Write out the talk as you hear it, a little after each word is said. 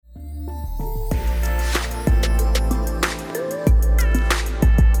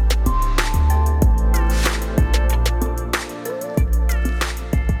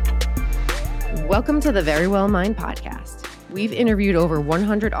Welcome to the Very Well Mind podcast. We've interviewed over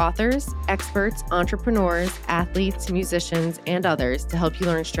 100 authors, experts, entrepreneurs, athletes, musicians, and others to help you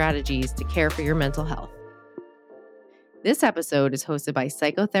learn strategies to care for your mental health. This episode is hosted by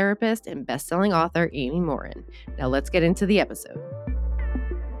psychotherapist and best-selling author Amy Morin. Now let's get into the episode.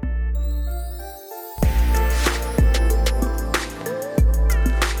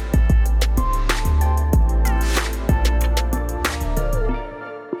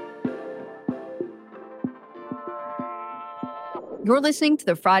 You're listening to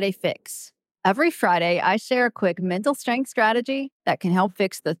the Friday Fix. Every Friday, I share a quick mental strength strategy that can help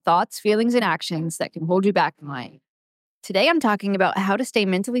fix the thoughts, feelings, and actions that can hold you back in life. Today, I'm talking about how to stay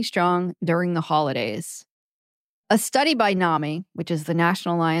mentally strong during the holidays. A study by NAMI, which is the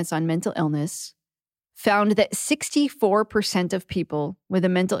National Alliance on Mental Illness, found that 64% of people with a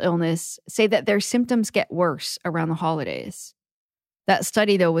mental illness say that their symptoms get worse around the holidays. That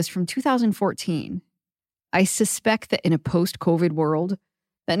study, though, was from 2014. I suspect that in a post-COVID world,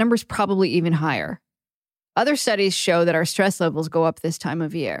 that number's probably even higher. Other studies show that our stress levels go up this time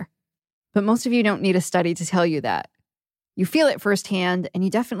of year. But most of you don't need a study to tell you that. You feel it firsthand, and you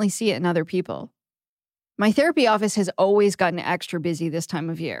definitely see it in other people. My therapy office has always gotten extra busy this time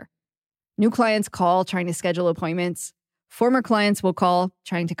of year. New clients call trying to schedule appointments. Former clients will call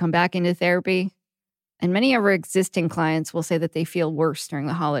trying to come back into therapy. And many of our existing clients will say that they feel worse during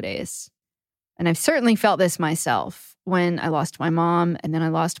the holidays. And I've certainly felt this myself when I lost my mom and then I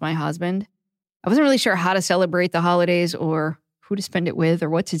lost my husband. I wasn't really sure how to celebrate the holidays or who to spend it with or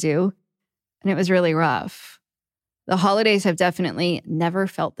what to do. And it was really rough. The holidays have definitely never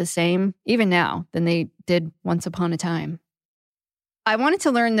felt the same, even now, than they did once upon a time. I wanted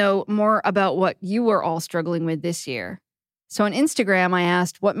to learn, though, more about what you were all struggling with this year. So on Instagram, I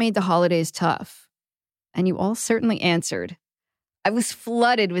asked what made the holidays tough. And you all certainly answered. I was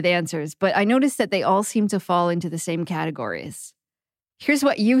flooded with answers, but I noticed that they all seem to fall into the same categories. Here's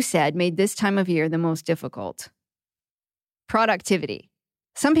what you said made this time of year the most difficult. Productivity.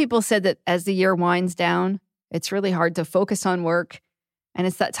 Some people said that as the year winds down, it's really hard to focus on work, and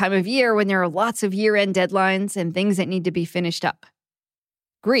it's that time of year when there are lots of year-end deadlines and things that need to be finished up.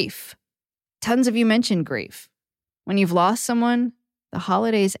 Grief. Tons of you mentioned grief. When you've lost someone, the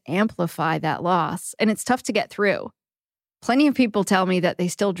holidays amplify that loss, and it's tough to get through. Plenty of people tell me that they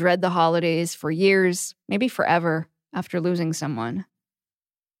still dread the holidays for years, maybe forever, after losing someone.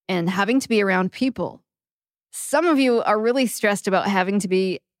 And having to be around people. Some of you are really stressed about having to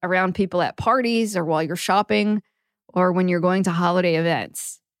be around people at parties or while you're shopping or when you're going to holiday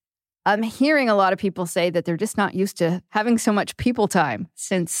events. I'm hearing a lot of people say that they're just not used to having so much people time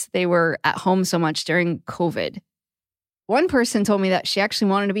since they were at home so much during COVID. One person told me that she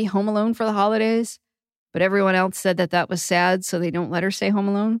actually wanted to be home alone for the holidays, but everyone else said that that was sad, so they don't let her stay home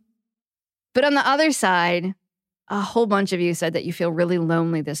alone. But on the other side, a whole bunch of you said that you feel really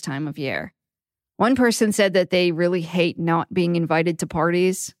lonely this time of year. One person said that they really hate not being invited to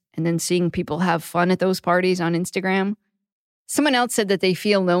parties and then seeing people have fun at those parties on Instagram. Someone else said that they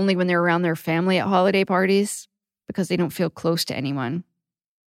feel lonely when they're around their family at holiday parties because they don't feel close to anyone.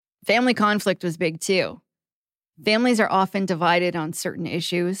 Family conflict was big too. Families are often divided on certain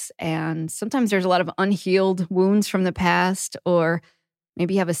issues, and sometimes there's a lot of unhealed wounds from the past, or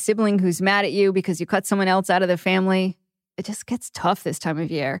maybe you have a sibling who's mad at you because you cut someone else out of the family. It just gets tough this time of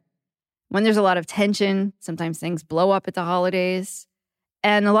year. When there's a lot of tension, sometimes things blow up at the holidays.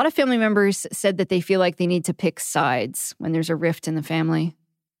 And a lot of family members said that they feel like they need to pick sides when there's a rift in the family.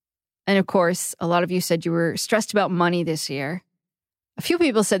 And of course, a lot of you said you were stressed about money this year. A few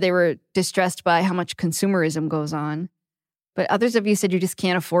people said they were distressed by how much consumerism goes on, but others of you said you just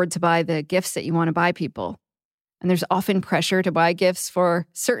can't afford to buy the gifts that you want to buy people. And there's often pressure to buy gifts for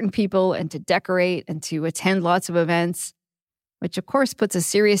certain people and to decorate and to attend lots of events, which of course puts a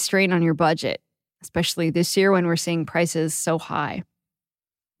serious strain on your budget, especially this year when we're seeing prices so high.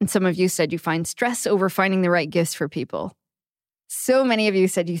 And some of you said you find stress over finding the right gifts for people. So many of you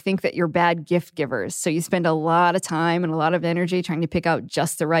said you think that you're bad gift givers, so you spend a lot of time and a lot of energy trying to pick out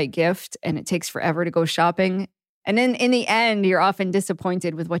just the right gift, and it takes forever to go shopping. And then in the end, you're often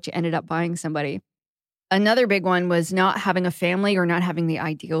disappointed with what you ended up buying somebody. Another big one was not having a family or not having the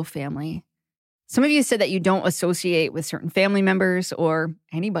ideal family. Some of you said that you don't associate with certain family members or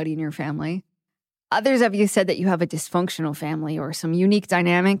anybody in your family. Others of you said that you have a dysfunctional family or some unique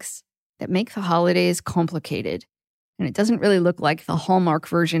dynamics that make the holidays complicated. And it doesn't really look like the Hallmark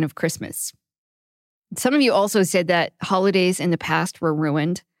version of Christmas. Some of you also said that holidays in the past were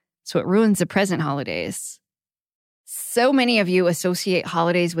ruined, so it ruins the present holidays. So many of you associate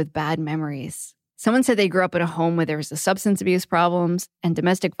holidays with bad memories. Someone said they grew up in a home where there was substance abuse problems and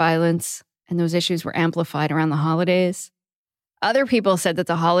domestic violence, and those issues were amplified around the holidays. Other people said that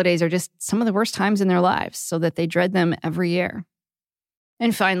the holidays are just some of the worst times in their lives, so that they dread them every year.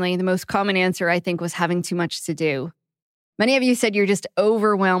 And finally, the most common answer, I think, was having too much to do. Many of you said you're just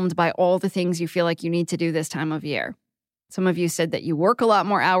overwhelmed by all the things you feel like you need to do this time of year. Some of you said that you work a lot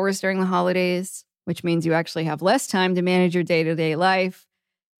more hours during the holidays, which means you actually have less time to manage your day-to-day life.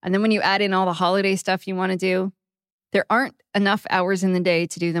 And then when you add in all the holiday stuff you want to do, there aren't enough hours in the day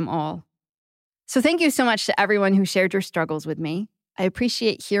to do them all. So thank you so much to everyone who shared your struggles with me. I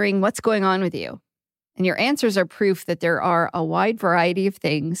appreciate hearing what's going on with you. And your answers are proof that there are a wide variety of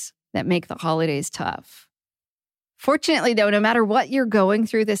things that make the holidays tough. Fortunately, though, no matter what you're going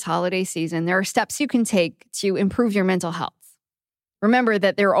through this holiday season, there are steps you can take to improve your mental health. Remember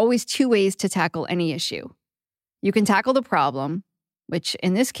that there are always two ways to tackle any issue. You can tackle the problem, which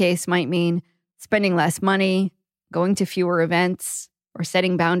in this case might mean spending less money, going to fewer events, or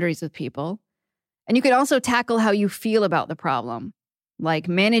setting boundaries with people. And you can also tackle how you feel about the problem, like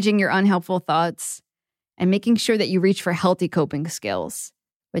managing your unhelpful thoughts and making sure that you reach for healthy coping skills,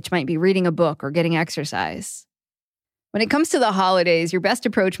 which might be reading a book or getting exercise. When it comes to the holidays, your best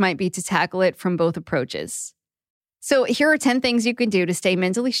approach might be to tackle it from both approaches. So here are 10 things you can do to stay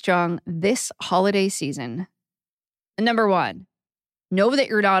mentally strong this holiday season. And number 1, know that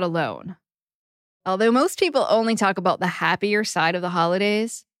you're not alone. Although most people only talk about the happier side of the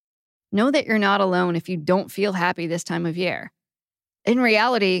holidays, know that you're not alone if you don't feel happy this time of year. In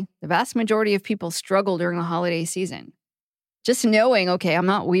reality, the vast majority of people struggle during the holiday season. Just knowing, okay, I'm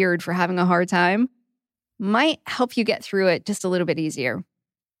not weird for having a hard time, might help you get through it just a little bit easier.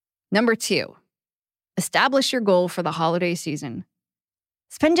 Number 2, establish your goal for the holiday season.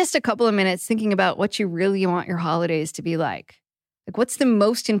 Spend just a couple of minutes thinking about what you really want your holidays to be like. Like, what's the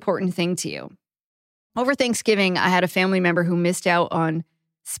most important thing to you? Over Thanksgiving, I had a family member who missed out on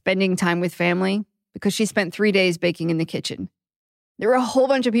spending time with family because she spent 3 days baking in the kitchen. There were a whole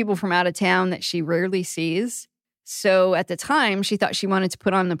bunch of people from out of town that she rarely sees. So at the time, she thought she wanted to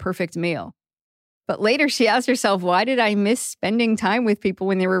put on the perfect meal. But later she asked herself, why did I miss spending time with people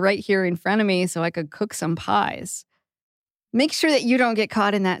when they were right here in front of me so I could cook some pies? Make sure that you don't get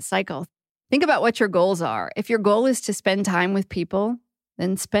caught in that cycle. Think about what your goals are. If your goal is to spend time with people,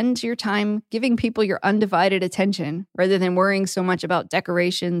 then spend your time giving people your undivided attention rather than worrying so much about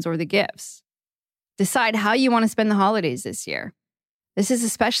decorations or the gifts. Decide how you want to spend the holidays this year. This is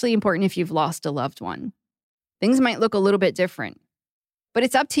especially important if you've lost a loved one. Things might look a little bit different. But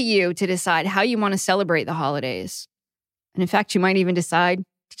it's up to you to decide how you want to celebrate the holidays. And in fact, you might even decide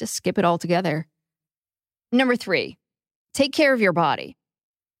to just skip it altogether. Number 3, take care of your body.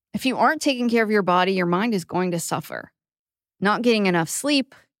 If you aren't taking care of your body, your mind is going to suffer. Not getting enough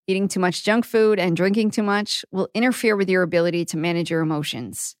sleep, eating too much junk food, and drinking too much will interfere with your ability to manage your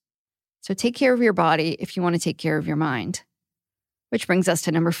emotions. So take care of your body if you want to take care of your mind. Which brings us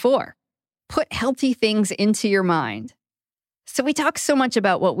to number 4, put healthy things into your mind. So we talk so much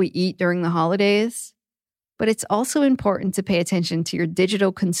about what we eat during the holidays, but it's also important to pay attention to your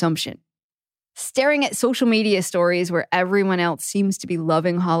digital consumption. Staring at social media stories where everyone else seems to be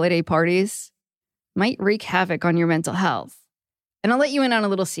loving holiday parties might wreak havoc on your mental health. And I'll let you in on a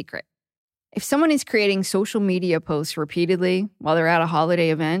little secret. If someone is creating social media posts repeatedly while they're at a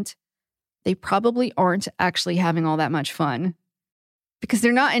holiday event, they probably aren't actually having all that much fun because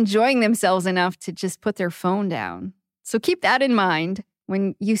they're not enjoying themselves enough to just put their phone down. So keep that in mind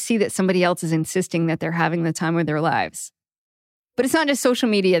when you see that somebody else is insisting that they're having the time of their lives. But it's not just social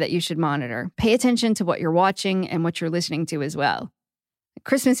media that you should monitor. Pay attention to what you're watching and what you're listening to as well.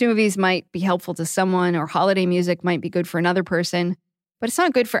 Christmas movies might be helpful to someone, or holiday music might be good for another person, but it's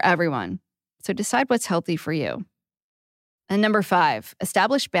not good for everyone. So decide what's healthy for you. And number 5,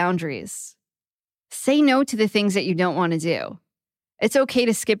 establish boundaries. Say no to the things that you don't want to do. It's okay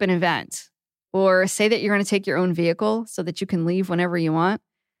to skip an event. Or say that you're going to take your own vehicle so that you can leave whenever you want,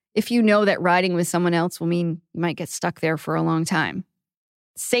 if you know that riding with someone else will mean you might get stuck there for a long time.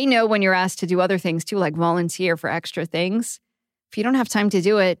 Say no when you're asked to do other things too, like volunteer for extra things. If you don't have time to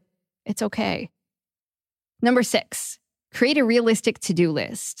do it, it's okay. Number 6, create a realistic to-do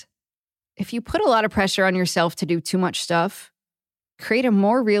list. If you put a lot of pressure on yourself to do too much stuff, create a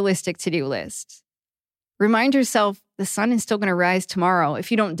more realistic to-do list. Remind yourself the sun is still going to rise tomorrow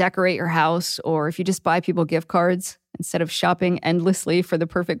if you don't decorate your house or if you just buy people gift cards instead of shopping endlessly for the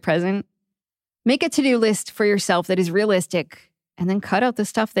perfect present. Make a to-do list for yourself that is realistic and then cut out the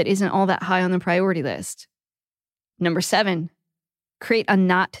stuff that isn't all that high on the priority list. Number 7, create a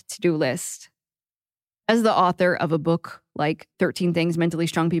not to-do list. As the author of a book like 13 Things Mentally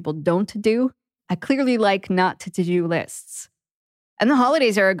Strong People Don't Do, I clearly like not to-do lists. And the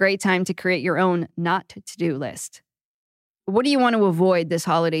holidays are a great time to create your own not to-do list. What do you want to avoid this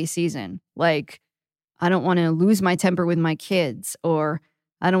holiday season? Like, I don't want to lose my temper with my kids, or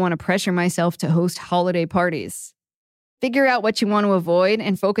I don't want to pressure myself to host holiday parties. Figure out what you want to avoid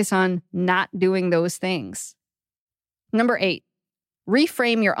and focus on not doing those things. Number 8,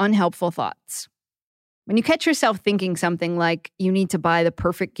 reframe your unhelpful thoughts. When you catch yourself thinking something like you need to buy the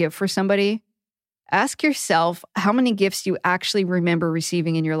perfect gift for somebody, ask yourself how many gifts you actually remember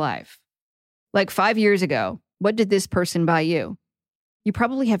receiving in your life. Like 5 years ago, what did this person buy you? You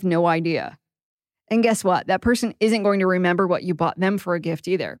probably have no idea. And guess what? That person isn't going to remember what you bought them for a gift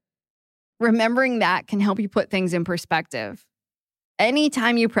either. Remembering that can help you put things in perspective.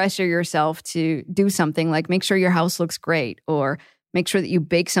 Anytime you pressure yourself to do something like make sure your house looks great or make sure that you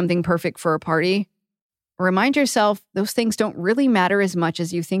bake something perfect for a party, remind yourself those things don't really matter as much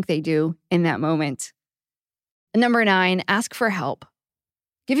as you think they do in that moment. And number 9, ask for help.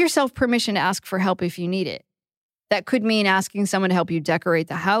 Give yourself permission to ask for help if you need it. That could mean asking someone to help you decorate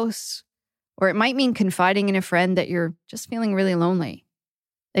the house, or it might mean confiding in a friend that you're just feeling really lonely.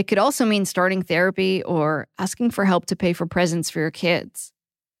 It could also mean starting therapy or asking for help to pay for presents for your kids.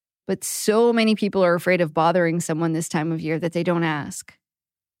 But so many people are afraid of bothering someone this time of year that they don't ask.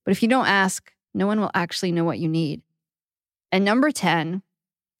 But if you don't ask, no one will actually know what you need. And number 10,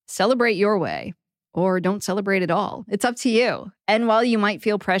 celebrate your way, or don't celebrate at all. It's up to you. And while you might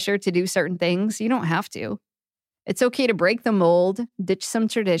feel pressure to do certain things, you don't have to. It's okay to break the mold, ditch some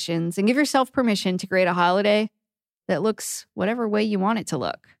traditions, and give yourself permission to create a holiday that looks whatever way you want it to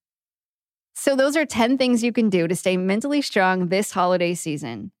look. So those are 10 things you can do to stay mentally strong this holiday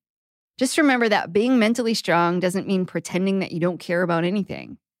season. Just remember that being mentally strong doesn't mean pretending that you don't care about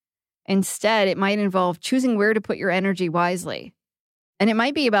anything. Instead, it might involve choosing where to put your energy wisely. And it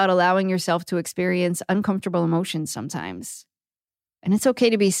might be about allowing yourself to experience uncomfortable emotions sometimes. And it's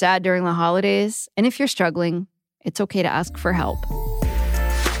okay to be sad during the holidays. And if you're struggling, it's okay to ask for help.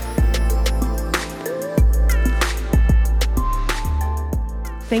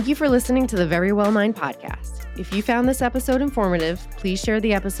 Thank you for listening to the Very Well Mind podcast. If you found this episode informative, please share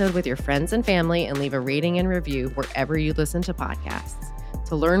the episode with your friends and family and leave a rating and review wherever you listen to podcasts.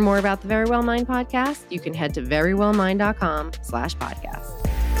 To learn more about the Very Well Mind podcast, you can head to verywellmind.com/podcast.